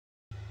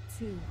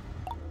2,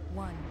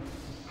 1.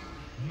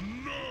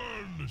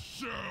 None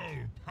shall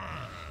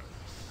pass.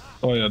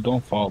 Oh yeah,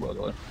 don't fall by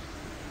the way.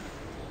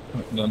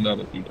 I've done that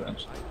a few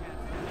times.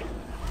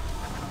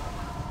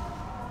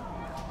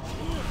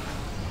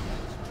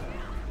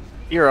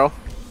 Hero.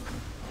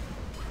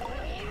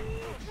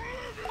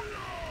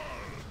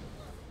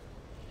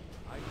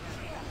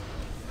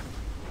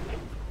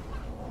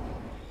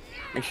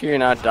 Make sure you're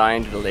not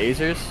dying to the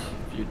lasers.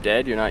 If you're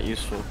dead, you're not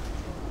useful.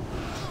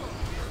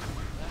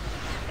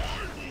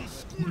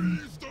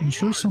 I'm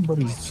sure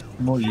somebody's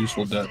more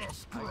useful dead.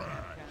 I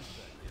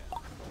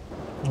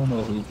don't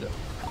know who's dead.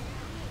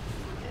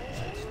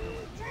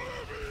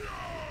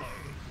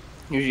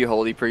 Usually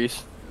holy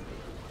priest.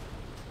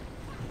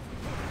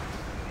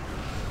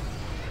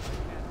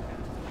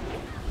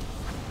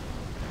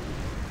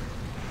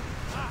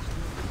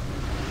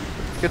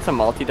 Let's get some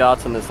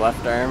multi-dots on this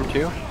left arm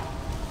too.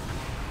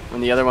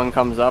 When the other one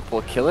comes up,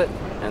 we'll kill it,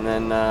 and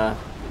then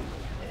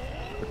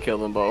we'll kill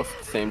them both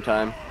at the same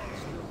time.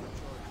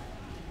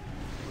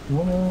 You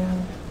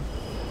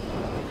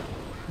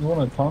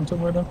wanna taunt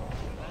him right now?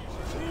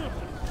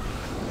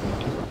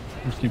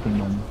 Just keep in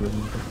mind.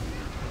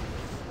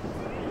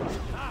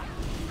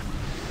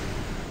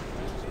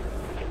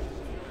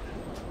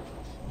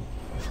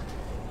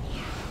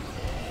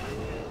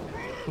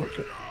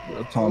 Okay.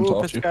 Taunt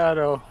off you.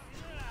 Pescado.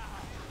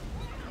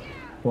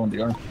 Go on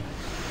the arm.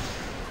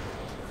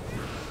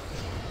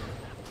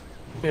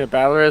 Yeah,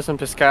 Balorez and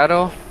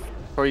Pescado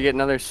before you get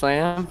another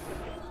slam.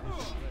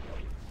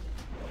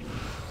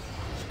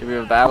 Do we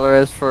have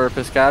Balorez for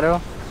Pescado?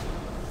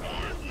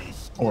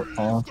 Or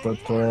off, but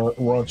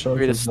watch out.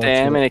 We had a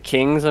Stam and a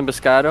Kings and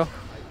Pescado.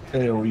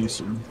 AoE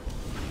soon.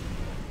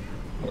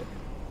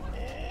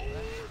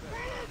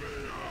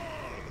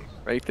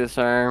 Break this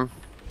arm.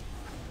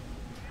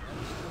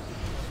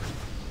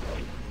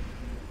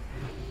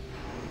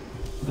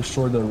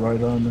 Destroy the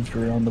right arm if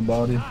you're on the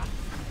body.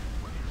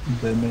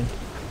 They may.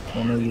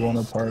 I know you want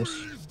to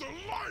parse.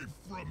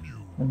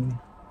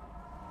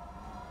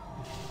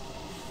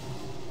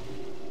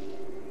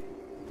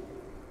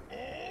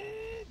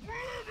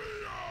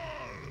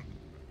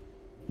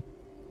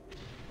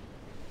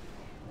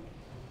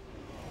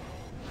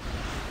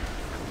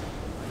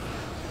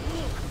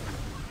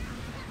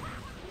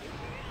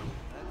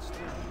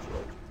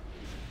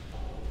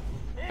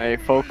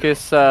 Alright,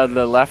 focus the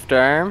left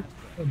arm.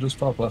 Just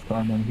pop left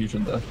arm and he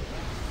should die.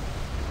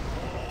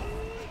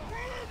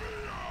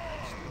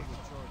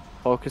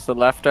 Focus the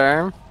left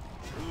arm.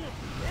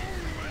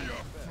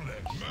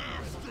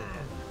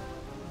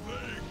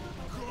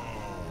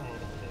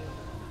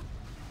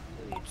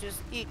 You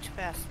just eat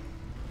fast.